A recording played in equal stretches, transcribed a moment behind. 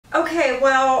Okay,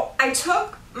 well, I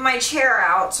took my chair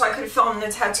out so I could film the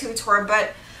tattoo tour,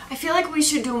 but I feel like we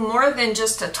should do more than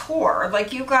just a tour.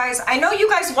 Like, you guys, I know you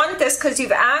guys want this because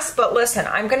you've asked, but listen,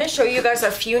 I'm going to show you guys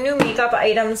a few new makeup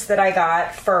items that I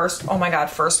got first. Oh my god,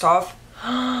 first off,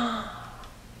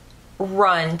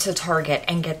 run to Target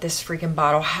and get this freaking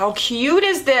bottle. How cute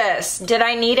is this? Did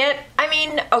I need it? I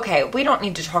mean, okay, we don't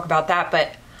need to talk about that, but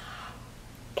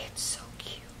it's so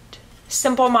cute.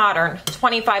 Simple Modern,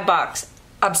 25 bucks.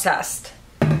 Obsessed.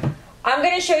 I'm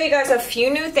going to show you guys a few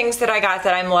new things that I got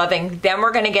that I'm loving. Then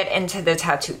we're going to get into the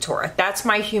tattoo tour. That's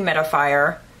my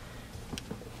humidifier.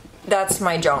 That's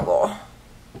my jungle.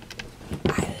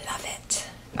 I love it.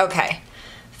 Okay.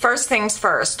 First things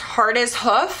first. Heart is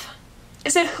Hoof.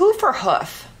 Is it Hoof or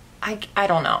Hoof? I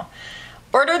don't know.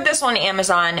 Ordered this on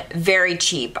Amazon. Very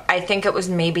cheap. I think it was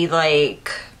maybe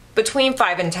like between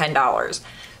 $5 and $10.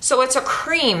 So it's a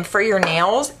cream for your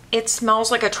nails. It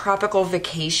smells like a tropical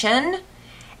vacation.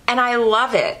 And I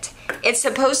love it. It's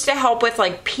supposed to help with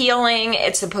like peeling.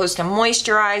 It's supposed to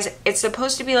moisturize. It's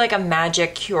supposed to be like a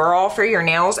magic cure-all for your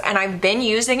nails. And I've been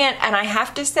using it and I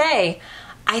have to say,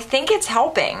 I think it's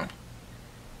helping.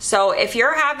 So if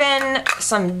you're having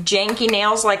some janky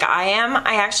nails like I am,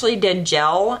 I actually did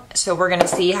gel. So we're gonna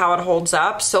see how it holds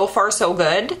up. So far, so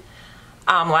good.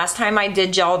 Last time I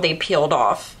did gel, they peeled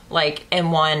off like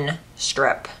in one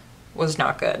strip. Was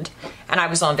not good. And I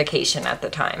was on vacation at the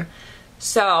time.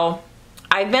 So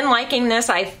I've been liking this.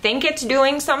 I think it's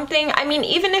doing something. I mean,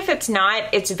 even if it's not,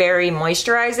 it's very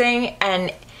moisturizing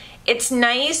and it's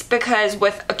nice because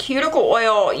with a cuticle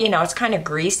oil, you know, it's kind of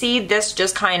greasy. This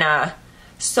just kind of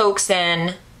soaks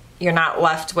in. You're not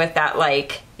left with that,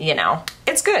 like, you know,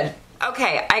 it's good.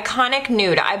 Okay, Iconic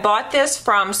Nude. I bought this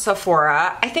from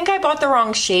Sephora. I think I bought the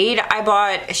wrong shade. I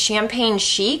bought Champagne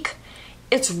Chic.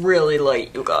 It's really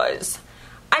light, you guys.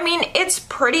 I mean, it's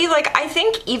pretty. Like, I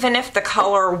think even if the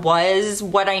color was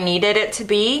what I needed it to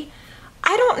be,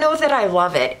 I don't know that I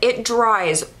love it. It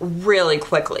dries really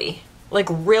quickly, like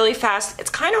really fast.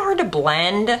 It's kind of hard to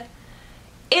blend.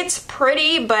 It's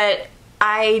pretty, but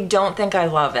I don't think I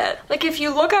love it. Like, if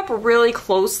you look up really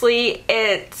closely,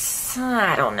 it's,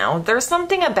 I don't know. There's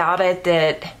something about it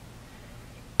that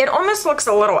it almost looks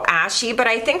a little ashy, but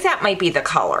I think that might be the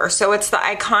color. So it's the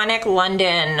Iconic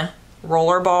London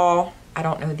Rollerball. I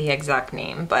don't know the exact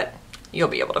name, but you'll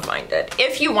be able to find it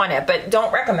if you want it, but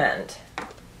don't recommend.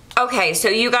 Okay, so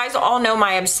you guys all know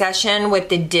my obsession with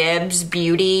the Dibs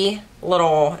Beauty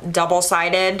little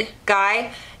double-sided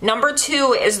guy. Number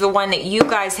 2 is the one that you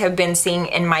guys have been seeing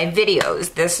in my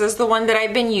videos. This is the one that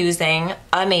I've been using.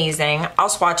 Amazing. I'll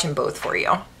swatch them both for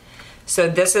you. So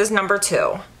this is number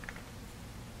 2.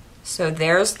 So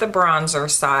there's the bronzer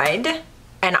side.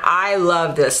 And I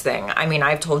love this thing. I mean,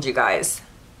 I've told you guys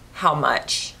how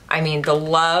much. I mean, the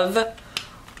love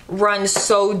runs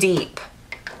so deep.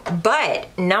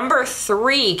 But number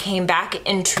 3 came back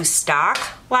into stock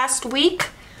last week.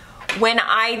 When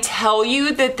I tell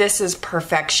you that this is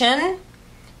perfection,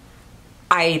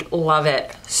 I love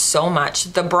it so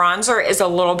much. The bronzer is a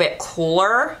little bit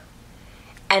cooler,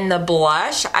 and the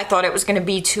blush, I thought it was gonna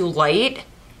be too light.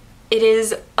 It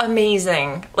is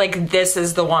amazing. Like, this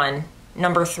is the one.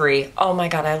 Number 3. Oh my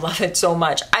god, I love it so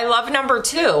much. I love number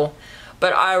 2,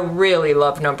 but I really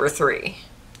love number 3.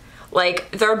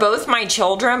 Like, they're both my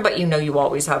children, but you know you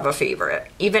always have a favorite.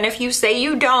 Even if you say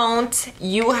you don't,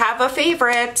 you have a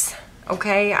favorite.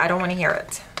 Okay, I don't want to hear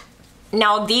it.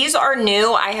 Now, these are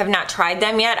new. I have not tried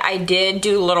them yet. I did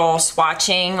do little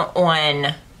swatching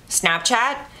on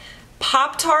Snapchat.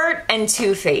 Pop-Tart and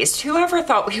Too Faced. Whoever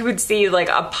thought we would see like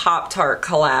a Pop-Tart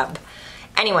collab?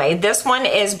 Anyway, this one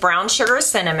is Brown Sugar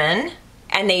Cinnamon,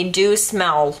 and they do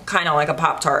smell kind of like a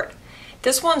Pop-Tart.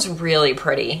 This one's really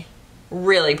pretty.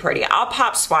 Really pretty. I'll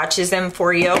pop swatches in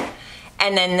for you.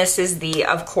 And then this is the,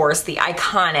 of course, the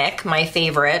iconic, my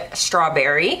favorite,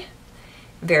 Strawberry.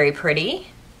 Very pretty.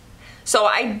 So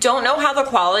I don't know how the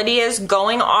quality is.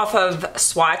 Going off of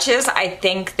swatches, I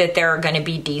think that they're gonna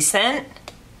be decent.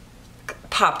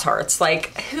 Pop-Tarts,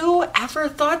 like, who ever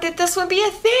thought that this would be a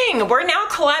thing? We're now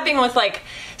collabing with like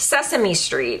Sesame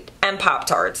Street and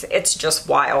Pop-Tarts. It's just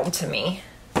wild to me.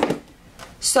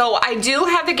 So I do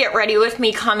have a Get Ready With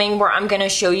Me coming where I'm gonna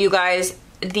show you guys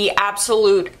the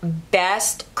absolute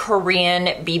best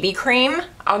Korean BB cream.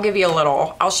 I'll give you a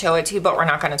little, I'll show it to you, but we're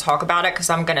not gonna talk about it because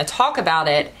I'm gonna talk about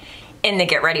it in the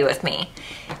Get Ready With Me.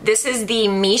 This is the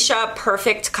Missha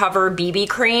Perfect Cover BB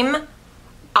cream.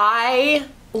 I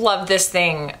love this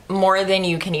thing more than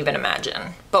you can even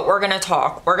imagine, but we're gonna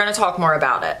talk more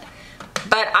about it.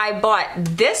 But I bought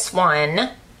this one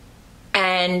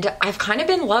And I've kind of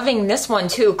been loving this one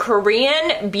too.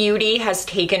 Korean beauty has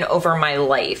taken over my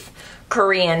life.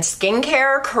 Korean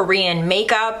skincare, Korean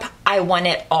makeup, I want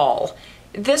it all.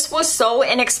 This was so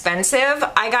inexpensive.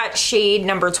 I got shade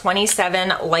number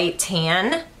 27 Light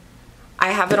Tan.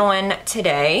 I have it on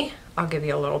today. I'll give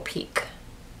you a little peek.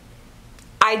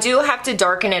 I do have to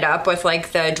darken it up with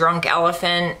like the Drunk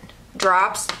Elephant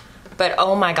drops, but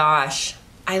oh my gosh,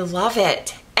 I love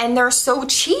it. And they're so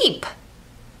cheap.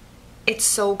 It's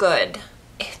so good.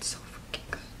 It's so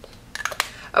freaking good.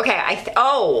 Okay,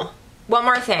 oh, one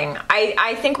more thing.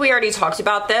 I think we already talked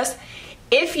about this.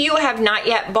 If you have not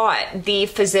yet bought the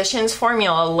Physicians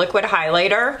Formula liquid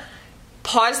highlighter,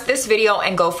 pause this video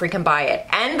and go freaking buy it.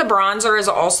 And the bronzer is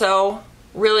also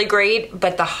really great,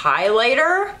 but the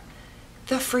highlighter,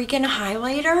 the freaking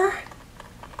highlighter,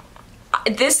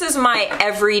 this is my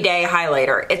everyday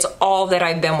highlighter. It's all that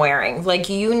I've been wearing. Like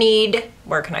you need,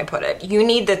 where can I put it? You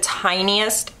need the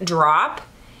tiniest drop.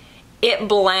 It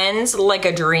blends like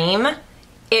a dream.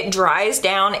 It dries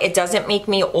down. It doesn't make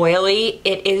me oily.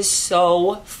 It is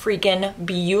so freaking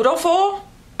beautiful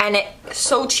and it's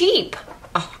so cheap.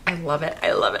 Oh, I love it.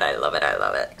 I love it. I love it. I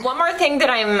love it. One more thing that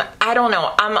I don't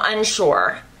know, I'm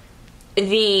unsure.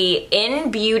 The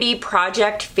In Beauty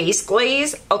Project Face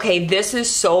Glaze. Okay, this is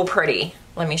so pretty.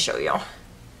 Let me show you.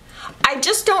 I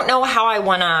just don't know how I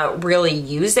want to really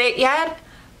use it yet,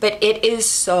 but it is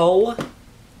so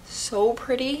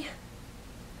pretty.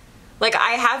 Like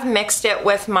I have mixed it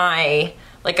with my,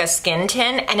 like a skin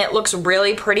tint and it looks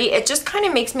really pretty. It just kind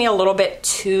of makes me a little bit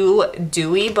too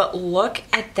dewy, but look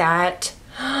at that.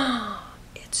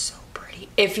 It's so pretty.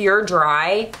 If you're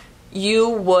dry, you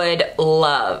would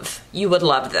love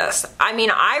this. I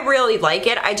mean, I really like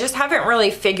it. I just haven't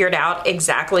really figured out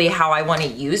exactly how I want to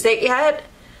use it yet,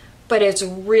 but it's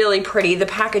really pretty. The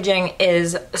packaging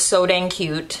is so dang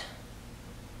cute.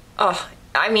 Oh,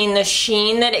 I mean, the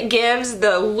sheen that it gives,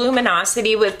 the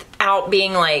luminosity without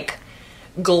being like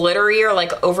glittery or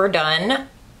like overdone.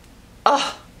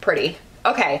 Oh, pretty.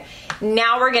 Okay,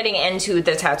 now we're getting into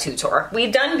the tattoo tour.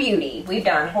 We've done beauty. We've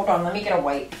done, hold on, let me get a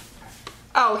wipe.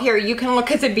 Oh, here, you can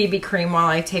look at the BB cream while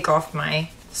I take off my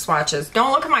swatches.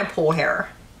 Don't look at my pull hair.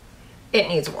 It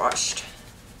needs washed.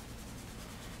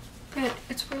 But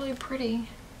it's really pretty.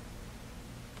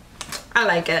 I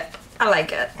like it. I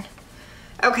like it.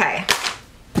 Okay.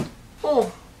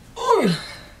 Oh.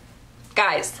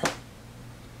 Guys,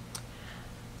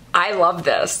 I love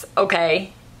this,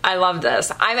 okay? I love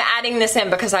this. I'm adding this in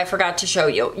because I forgot to show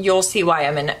you. You'll see why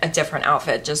I'm in a different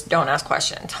outfit. Just don't ask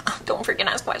questions. Don't freaking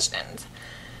ask questions.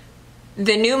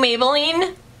 The new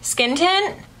Maybelline skin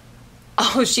tint.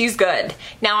 Oh, she's good.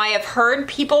 Now, I have heard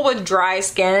people with dry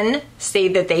skin say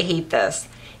that they hate this.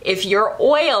 If you're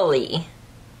oily,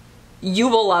 you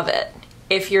will love it.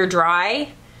 If you're dry,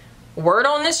 word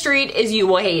on the street is you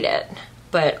will hate it.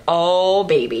 But oh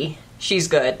baby, she's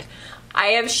good. I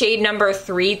have shade number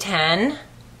 310.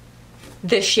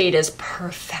 This shade is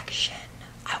perfection.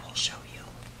 I will show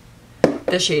you.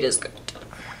 This shade is good.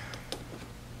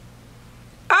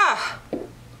 Ah!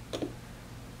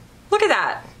 Look at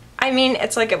that. I mean,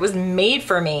 it's like it was made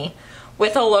for me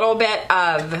with a little bit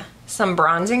of some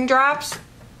bronzing drops.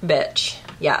 Bitch,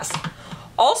 yes.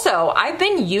 Also, I've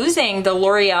been using the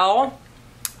L'Oreal.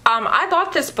 I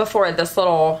bought this before, this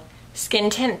little skin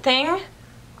tint thing.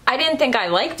 I didn't think I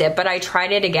liked it, but I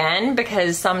tried it again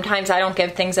because sometimes I don't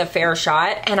give things a fair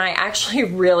shot, and I actually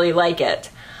really like it.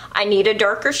 I need a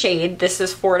darker shade. This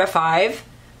is 4 to 5.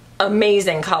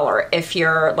 Amazing color if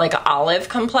you're like olive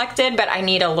complected, but I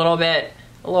need a little bit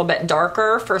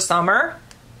darker for summer.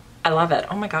 I love it.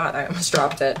 Oh my God, I almost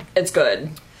dropped it. It's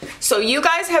good. So you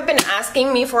guys have been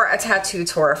asking me for a tattoo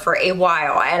tour for a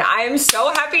while, and I am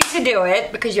so happy to do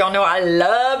it because y'all know I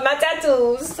love my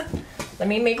tattoos. Let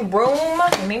me make room.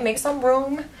 Let me make some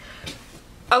room.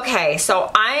 Okay,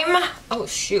 so oh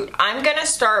shoot, I'm gonna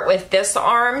start with this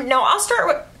arm. No, I'll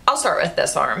start with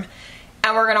this arm,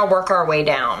 and we're gonna work our way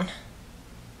down.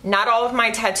 Not all of my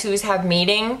tattoos have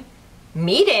meaning,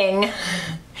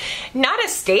 not a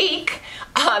stake,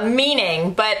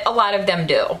 meaning, but a lot of them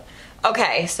do.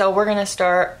 Okay, so we're gonna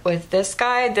start with this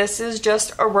guy. This is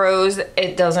just a rose.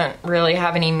 It doesn't really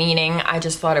have any meaning. I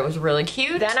just thought it was really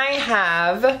cute. Then I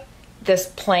have this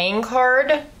playing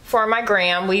card for my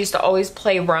gram. We used to always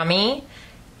play rummy,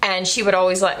 and she would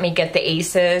always let me get the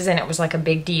aces, and it was like a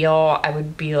big deal. I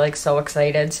would be like so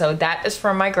excited. So that is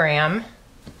from my gram.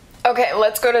 Okay,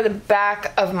 let's go to the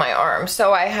back of my arm.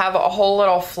 So I have a whole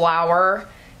little flower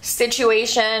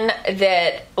situation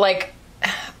that, like,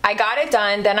 I got it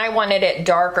done, then I wanted it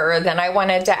darker, then I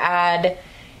wanted to add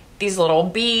these little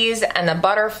bees and the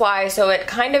butterfly. So it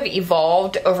kind of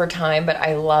evolved over time, but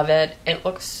I love it. It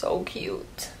looks so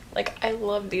cute. Like, I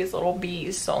love these little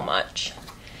bees so much.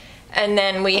 And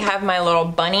then we have my little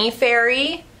bunny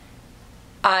fairy.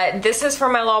 This is for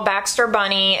my little Baxter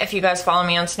bunny. If you guys follow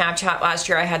me on Snapchat, last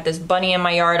year I had this bunny in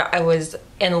my yard. I was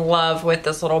in love with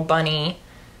this little bunny.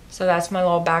 So that's my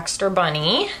little Baxter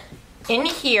bunny. In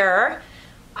here,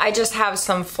 I just have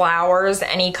some flowers,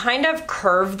 and he kind of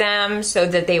curved them so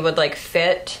that they would like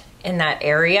fit in that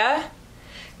area.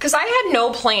 Because I had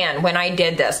no plan when I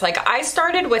did this. Like, I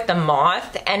started with the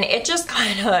moth and it just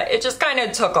kind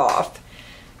of took off.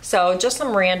 So just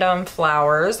some random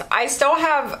flowers. I still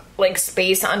have like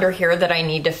space under here that I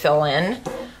need to fill in.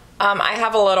 I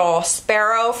have a little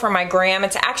sparrow for my gram.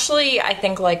 It's actually, I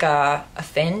think, like a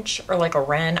finch or like a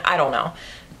wren. I don't know.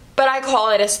 But I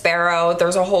call it a sparrow.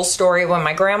 There's a whole story. When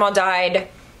my grandma died,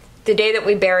 the day that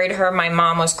we buried her, my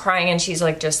mom was crying and she's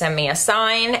like, just send me a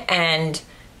sign. And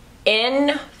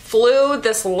in flew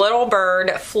this little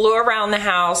bird, flew around the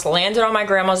house, landed on my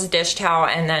grandma's dish towel,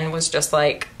 and then was just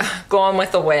like going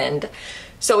with the wind.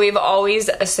 So we've always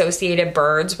associated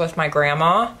birds with my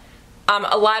grandma.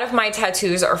 A lot of my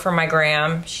tattoos are for my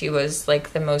gram. She was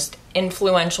like the most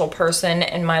influential person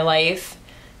in my life.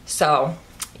 So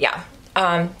yeah,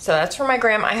 so that's for my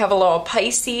gram. I have a little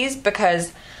Pisces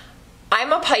because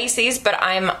I'm a Pisces, but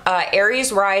I'm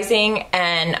Aries rising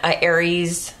and a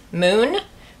Aries moon.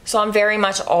 So I'm very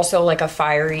much also like a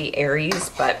fiery Aries,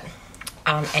 but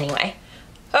anyway.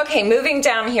 Okay, moving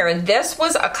down here. This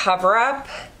was a cover-up.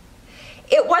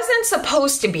 It wasn't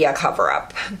supposed to be a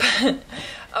cover-up.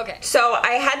 Okay, so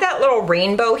I had that little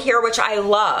rainbow here, which I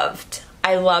loved.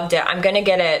 I loved it. I'm gonna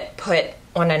get it put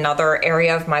on another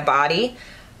area of my body.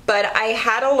 But I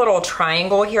had a little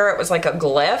triangle here. It was like a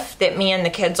glyph that me and the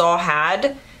kids all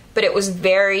had. But it was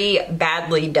very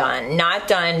badly done. Not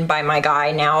done by my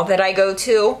guy now that I go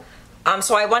to.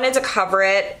 So I wanted to cover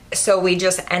it. So we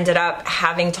just ended up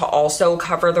having to also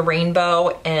cover the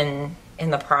rainbow in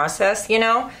the process, you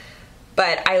know.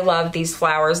 But I love these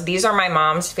flowers. These are my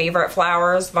mom's favorite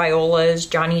flowers. Violas,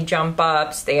 Johnny Jump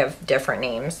Ups. They have different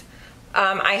names.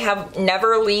 I have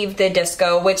Never Leave the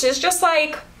Disco, which is just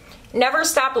like never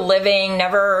stop living,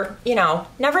 never, you know,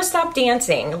 never stop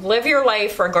dancing. Live your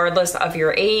life regardless of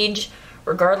your age,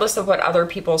 regardless of what other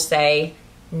people say.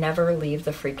 Never leave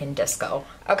the freaking disco.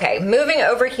 Okay, moving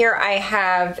over here, I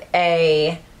have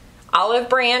a olive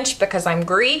branch because I'm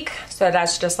Greek. So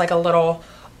that's just like a little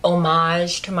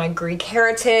homage to my Greek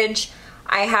heritage.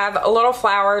 I have a little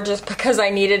flower just because I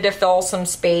needed to fill some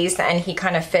space and he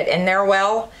kind of fit in there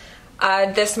well.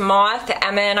 This moth,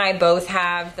 Emma and I both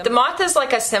have. The moth is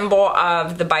like a symbol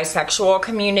of the bisexual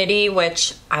community,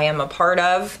 which I am a part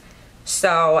of.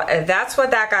 So that's what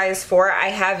that guy is for. I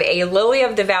have a Lily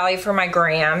of the Valley for my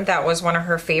gram. That was one of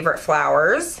her favorite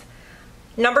flowers.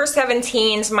 Number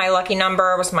 17 is my lucky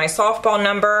number, was my softball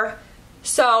number.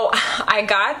 So I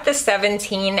got the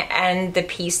 17 and the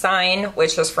peace sign,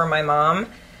 which was for my mom,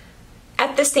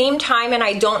 at the same time, and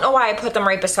I don't know why I put them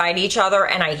right beside each other,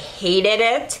 and I hated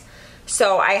it.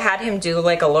 So I had him do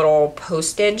like a little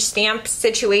postage stamp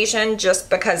situation just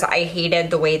because I hated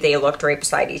the way they looked right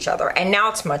beside each other. And now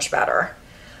it's much better.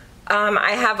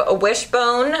 I have a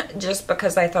wishbone just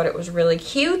because I thought it was really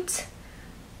cute.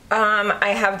 I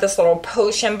have this little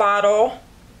potion bottle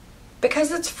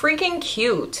because it's freaking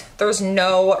cute. There's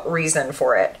no reason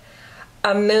for it.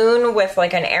 A moon with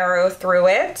like an arrow through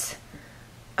it.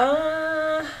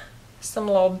 Some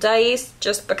little dice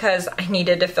just because I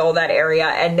needed to fill that area,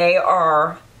 and they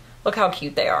are, look how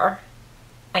cute they are.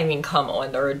 I mean, come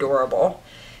on, they're adorable.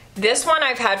 This one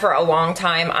I've had for a long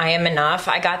time, I Am Enough.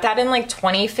 I got that in like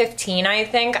 2015, I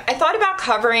think. I thought about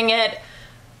covering it,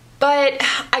 but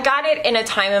I got it in a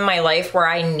time in my life where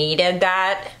I needed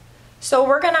that. So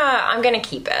I'm gonna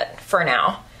keep it for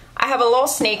now. I have a little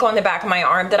snake on the back of my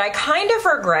arm that I kind of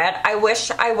regret. I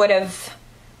wish I would have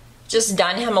just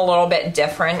done him a little bit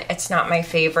different. It's not my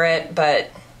favorite, but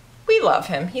we love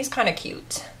him. He's kind of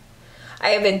cute. I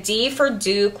have a D for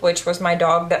Duke, which was my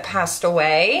dog that passed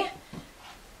away.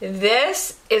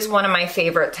 This is one of my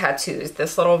favorite tattoos.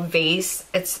 This little vase,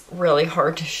 it's really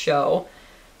hard to show,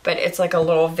 but it's like a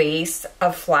little vase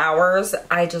of flowers.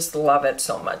 I just love it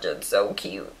so much. It's so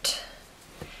cute.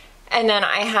 And then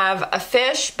I have a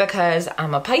fish because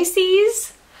I'm a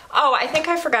Pisces. Oh, I think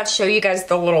I forgot to show you guys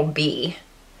the little bee.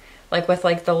 Like with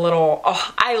like the little,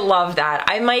 oh, I love that.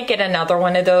 I might get another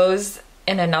one of those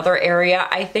in another area.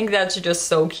 I think that's just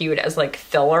so cute as like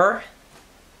filler.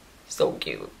 So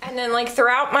cute. And then like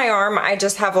throughout my arm, I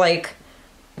just have like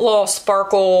little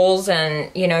sparkles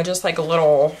and, you know, just like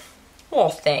little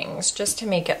things just to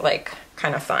make it like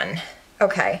kind of fun.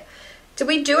 Okay, did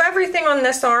we do everything on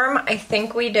this arm? I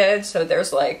think we did. So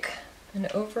there's like an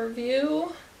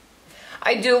overview.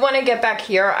 I do want to get back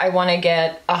here. I want to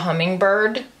get a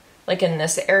hummingbird like in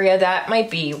this area. That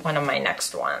might be one of my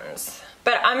next ones.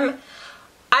 But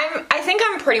I think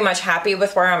I'm pretty much happy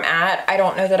with where I'm at. I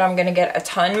don't know that I'm gonna get a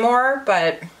ton more,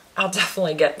 but I'll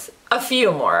definitely get a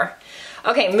few more.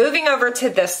 Okay, moving over to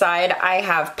this side, I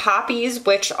have poppies,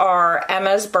 which are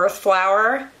Emma's birth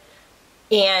flower,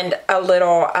 and a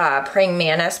little praying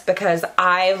mantis, because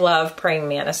I love praying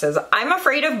mantises. I'm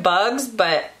afraid of bugs,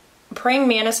 but praying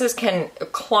mantises can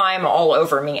climb all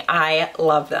over me. I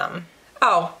love them.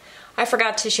 Oh, I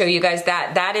forgot to show you guys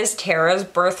that. That is Tara's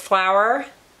birth flower.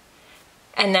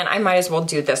 And then I might as well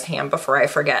do this hand before I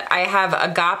forget. I have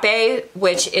agape,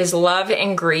 which is love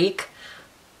in Greek.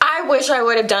 I wish I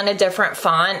would have done a different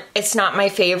font. It's not my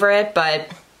favorite, but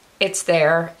it's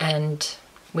there and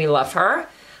we love her.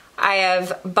 I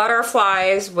have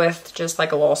butterflies with just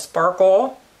like a little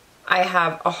sparkle. I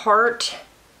have a heart.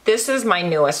 This is my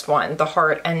newest one, the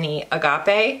heart and the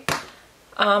agape.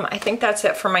 I think that's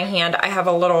it for my hand. I have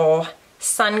a little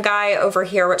sun guy over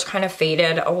here, which kind of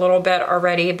faded a little bit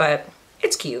already, but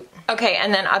it's cute. Okay,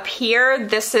 and then up here,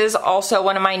 this is also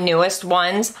one of my newest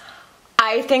ones.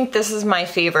 I think this is my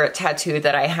favorite tattoo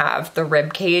that I have, the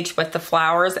rib cage with the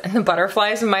flowers and the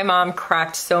butterflies. And my mom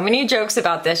cracked so many jokes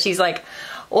about this. She's like,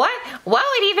 what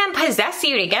would even possess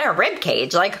you to get a rib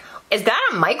cage? Like, is that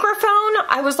a microphone?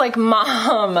 I was like,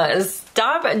 Mom,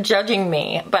 stop judging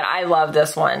me. But I love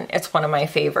this one. It's one of my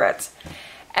favorites.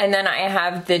 And then I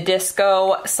have the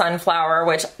disco sunflower,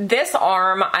 which this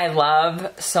arm I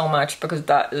love so much because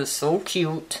that is so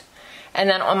cute. And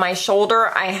then on my shoulder,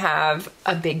 I have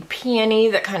a big peony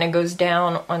that kind of goes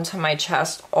down onto my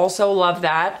chest. Also love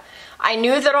that. I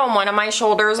knew that on one of my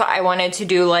shoulders, I wanted to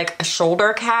do like a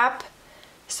shoulder cap.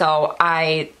 So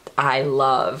I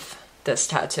love this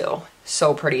tattoo.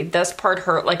 So pretty. This part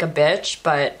hurt like a bitch,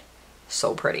 but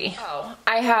so pretty. Oh,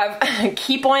 I have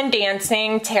Keep On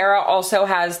Dancing. Tara also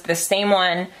has the same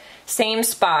one, same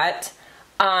spot.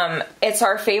 It's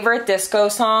our favorite disco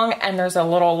song, and there's a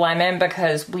little lemon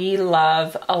because we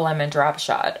love a lemon drop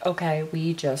shot. Okay,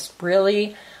 we just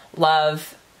really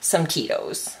love some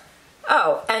Tito's.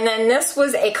 Oh, and then this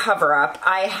was a cover-up.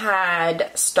 I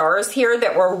had stars here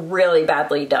that were really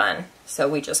badly done, so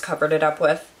we just covered it up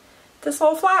with this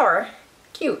little flower.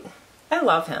 Cute. I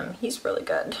love him. He's really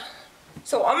good.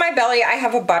 So on my belly, I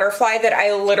have a butterfly that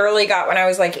I literally got when I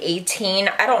was like 18.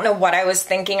 I don't know what I was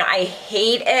thinking. I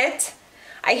hate it.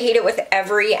 I hate it with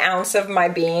every ounce of my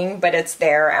being, but it's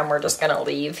there and we're just gonna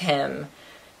leave him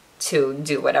to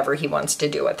do whatever he wants to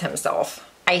do with himself.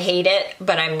 I hate it,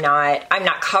 but I'm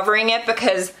not covering it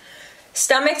because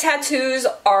stomach tattoos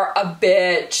are a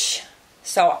bitch.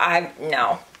 So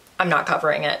no, I'm not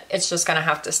covering it. It's just gonna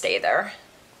have to stay there.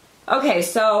 Okay,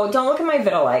 so don't look at my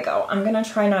vitiligo. I'm gonna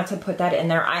try not to put that in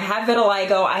there. I have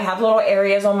vitiligo. I have little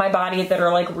areas on my body that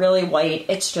are like really white.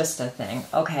 It's just a thing.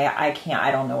 Okay,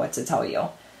 I don't know what to tell you.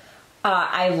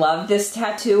 I love this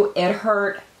tattoo. It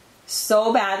hurt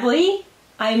so badly.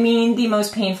 I mean, the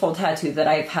most painful tattoo that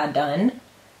I've had done.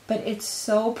 But it's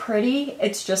so pretty.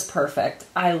 It's just perfect.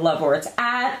 I love where it's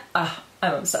at. I'm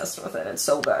obsessed with it. It's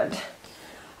so good.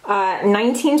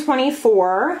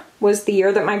 1924 was the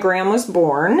year that my gram was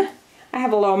born. I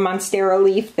have a little Monstera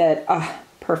leaf that,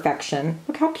 perfection.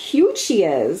 Look how cute she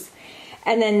is.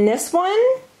 And then this one,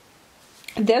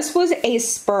 this was a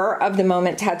spur of the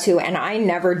moment tattoo, and I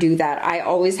never do that. I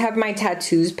always have my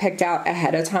tattoos picked out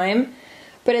ahead of time,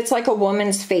 but it's like a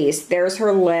woman's face. There's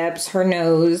her lips, her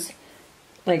nose.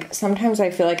 Like, sometimes I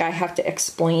feel like I have to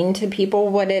explain to people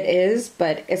what it is,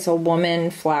 but it's a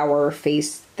woman flower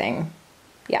face thing.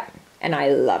 Yeah, and I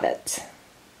love it.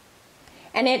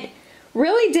 And it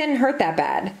really didn't hurt that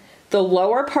bad. The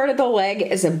lower part of the leg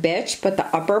is a bitch, but the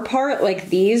upper part, like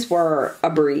these, were a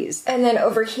breeze. And then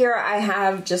over here I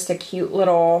have just a cute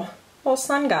little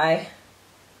sun guy.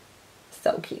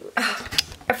 So cute.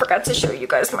 I forgot to show you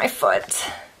guys my foot.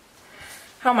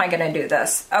 How am I gonna do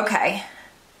this? Okay.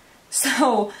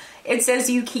 So it says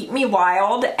you keep me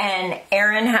wild, and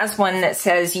Erin has one that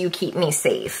says you keep me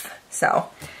safe. So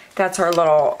that's our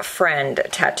little friend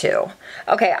tattoo.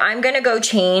 Okay, I'm gonna go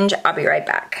change. I'll be right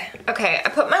back. Okay, I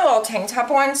put my little tank top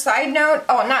on. Side note,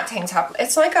 oh, not tank top.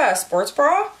 It's like a sports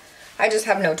bra. I just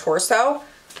have no torso.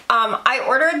 I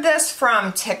ordered this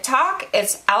from TikTok.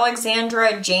 It's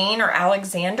Alexandra Jane or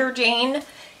Alexander Jane.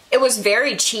 It was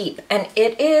very cheap and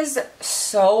it is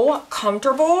so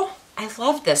comfortable. I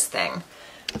love this thing.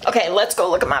 Okay, let's go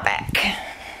look at my back.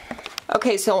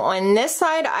 Okay, so on this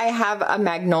side, I have a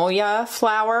magnolia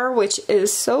flower, which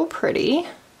is so pretty.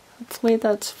 Hopefully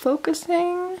that's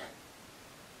focusing.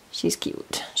 She's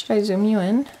cute. Should I zoom you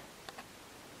in?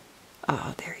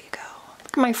 Oh, there you go.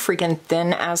 Look at my freaking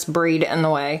thin ass braid in the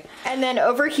way. And then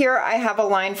over here I have a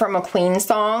line from a Queen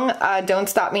song, Don't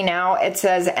Stop Me Now. It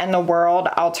says, "And the world,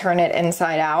 I'll turn it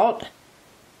inside out."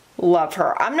 Love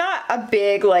her. I'm not a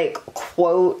big like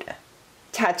quote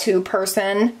tattoo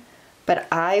person, but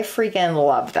I freaking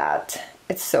love that.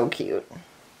 It's so cute.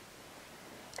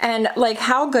 And like,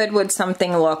 how good would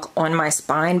something look on my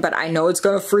spine? But I know it's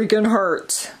gonna freaking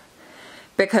hurt,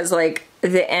 because like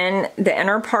the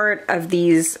inner part of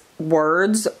these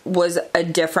words was a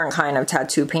different kind of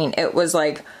tattoo paint. It was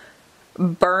like a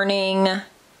burning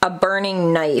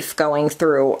knife going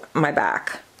through my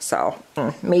back. So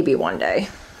maybe one day.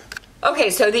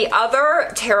 Okay, so the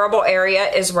other terrible area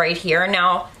is right here.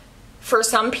 Now, for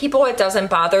some people it doesn't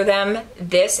bother them.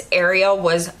 This area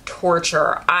was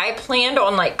torture. I planned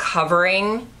on like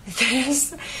covering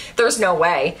this. There's no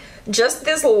way. Just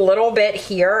this little bit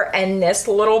here and this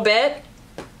little bit,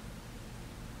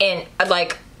 and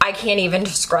like I can't even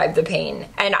describe the pain.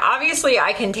 And obviously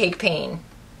I can take pain,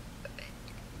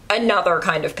 another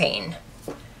kind of pain.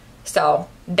 So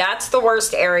that's the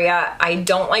worst area. I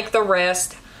don't like the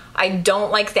wrist. I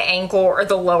don't like the ankle or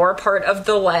the lower part of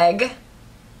the leg.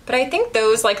 But I think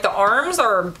those, like the arms,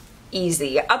 are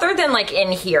easy. Other than like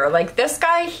in here, like this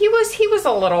guy, he was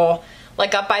a little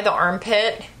like up by the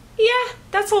armpit. Yeah,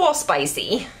 that's a little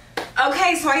spicy.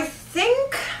 Okay, so I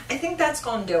think that's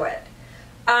gonna do it.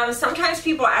 Sometimes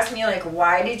people ask me like,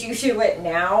 why did you do it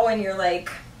now? And you're like,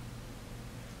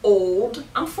 old.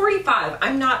 I'm 45.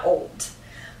 I'm not old.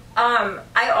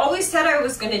 I always said I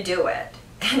was gonna do it.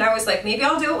 And I was like, maybe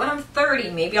I'll do it when I'm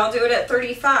 30. Maybe I'll do it at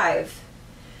 35.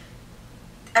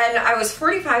 And I was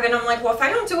 45 and I'm like, well, if I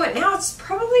don't do it now, it's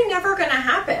probably never gonna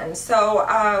happen.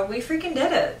 So we freaking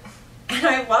did it. And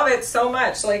I love it so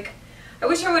much. Like, I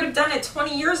wish I would have done it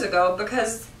 20 years ago,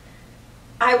 because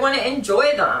I want to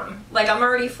enjoy them. Like, I'm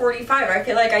already 45. I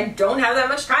feel like I don't have that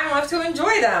much time left to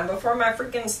enjoy them before my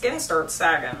freaking skin starts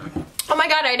sagging. Oh my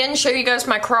God, I didn't show you guys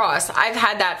my cross. I've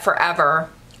had that forever.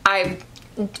 I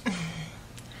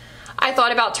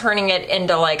thought about turning it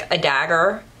into like a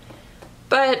dagger,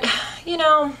 but you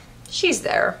know, she's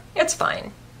there. It's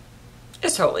fine.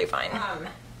 It's totally fine.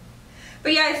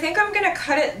 But yeah, I think I'm gonna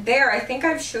cut it there. I think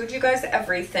I've showed you guys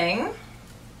everything.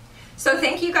 So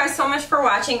thank you guys so much for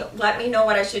watching. Let me know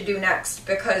what I should do next,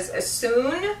 because as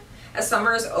soon as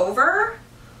summer is over,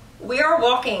 we are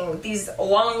walking these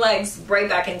long legs right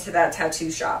back into that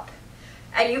tattoo shop.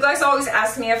 And you guys always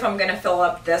ask me if I'm gonna fill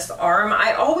up this arm.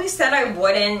 I always said I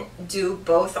wouldn't do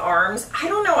both arms. I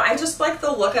don't know, I just like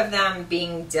the look of them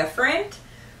being different.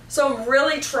 So I'm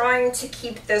really trying to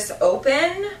keep this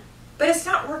open, but it's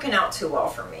not working out too well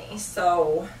for me.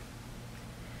 So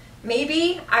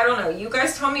maybe, I don't know, you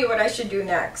guys tell me what I should do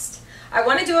next. I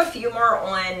want to do a few more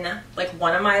on like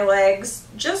one of my legs,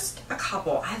 just a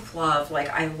couple. I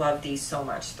love these so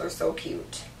much. They're so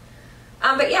cute.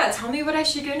 But yeah, tell me what I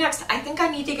should do next. I think I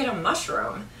need to get a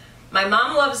mushroom. My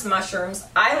mom loves mushrooms.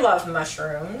 I love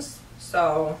mushrooms.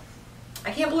 So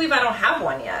I can't believe I don't have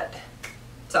one yet.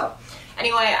 So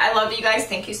anyway, I love you guys.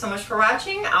 Thank you so much for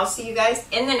watching. I'll see you guys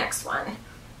in the next one.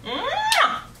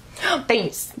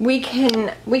 Thanks. We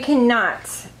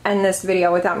cannot end this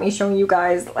video without me showing you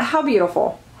guys how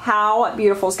beautiful. How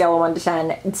beautiful, scale of 1 to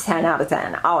 10. 10 out of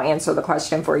 10. I'll answer the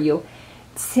question for you.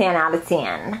 10 out of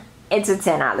 10. It's a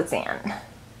 10 out of 10.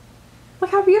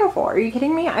 Look how beautiful. Are you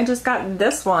kidding me? I just got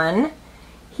this one.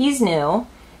 He's new.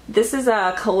 This is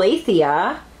a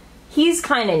Calathea. He's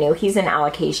kind of new. He's an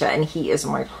Alocasia, and he is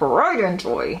my pride and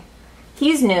joy.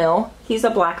 He's new. He's a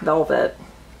black velvet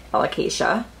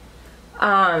Alocasia.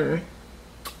 Oh,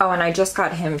 and I just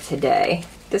got him today.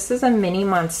 This is a mini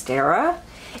Monstera.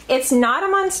 It's not a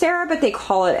Monstera, but they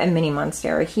call it a mini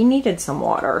Monstera. He needed some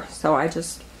water, so I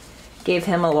just gave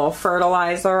him a little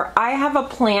fertilizer. I have a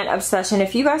plant obsession.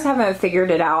 If you guys haven't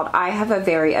figured it out, I have a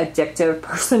very addictive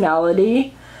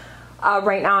personality.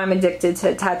 Right now I'm addicted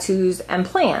to tattoos and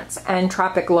plants and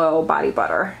Tropic Glow body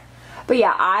butter. But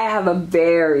yeah, I have a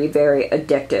very, very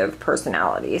addictive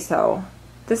personality. So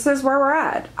this is where we're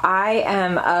at. I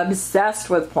am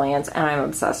obsessed with plants and I'm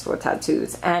obsessed with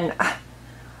tattoos. And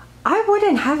I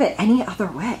wouldn't have it any other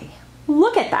way.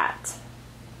 Look at that.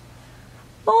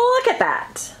 Look at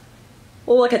that.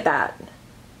 Look at that.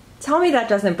 Tell me that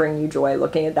doesn't bring you joy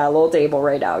looking at that little table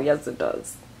right now. Yes, it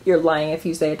does. You're lying if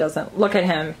you say it doesn't. Look at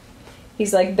him.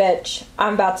 He's like, bitch,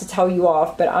 I'm about to tell you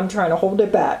off, but I'm trying to hold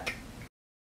it back.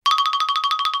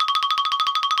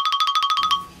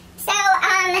 So,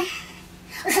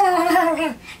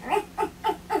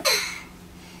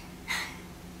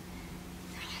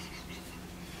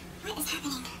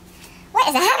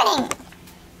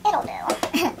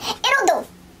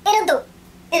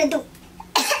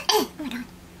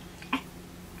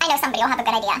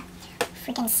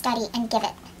 freaking study and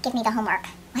give me the homework.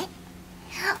 What?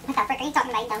 What the frick are you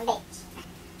talking about, you dumb bitch?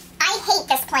 I hate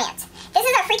this plant. This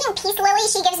is a freaking peace lily.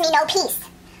 She gives me no peace.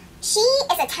 She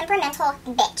is a temperamental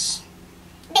bitch.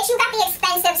 Bitch, you got the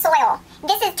expensive soil.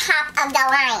 This is top of the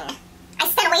line. I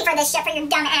sent away for this shit for your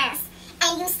dumb ass.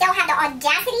 And you still have the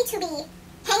audacity to be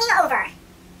hanging over.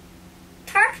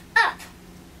 Perk up.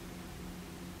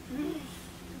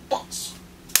 Bitch.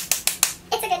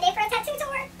 It's a good day for a tattoo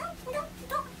tour.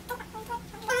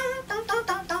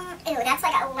 Ew, that's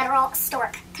like a literal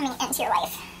stork coming into your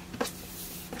life.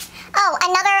 Oh,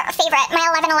 another favorite, my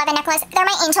 1111 necklace. They're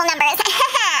my angel numbers.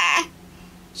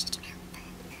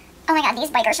 Oh my god,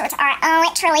 these biker shorts are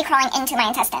literally crawling into my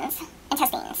intestines.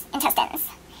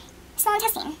 Small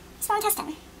intestine.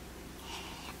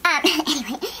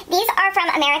 Anyway, these are from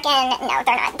American, no,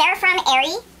 they're not. They're from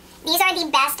Aerie. These are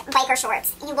the best biker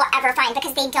shorts you will ever find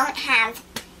because they don't have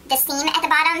the seam at the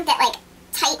bottom that like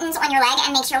tightens on your leg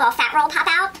and makes your little fat roll pop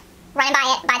out. Run and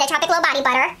buy it. Buy the Tropical Body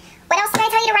Butter. What else did I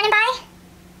tell you to run and buy?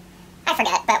 I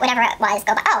forget, but whatever it was,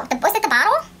 go buy. Oh, was it the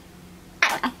bottle? I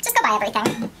don't know. Just go buy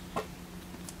everything.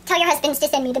 Tell your husbands to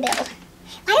send me the bill.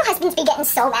 Why do husbands be getting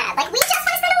so mad? Like, we just want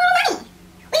to spend a little money.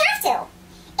 We have to.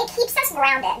 It keeps us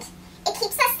grounded. It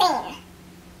keeps us sane.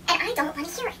 And I don't want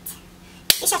to hear it.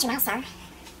 You shut your mouth, sir.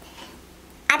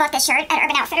 I bought this shirt at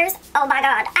Urban Outfitters. Oh my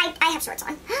god. I have shorts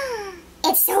on.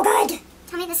 It's so good.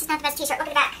 Tell me this is not the best t-shirt. Look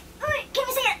at the back.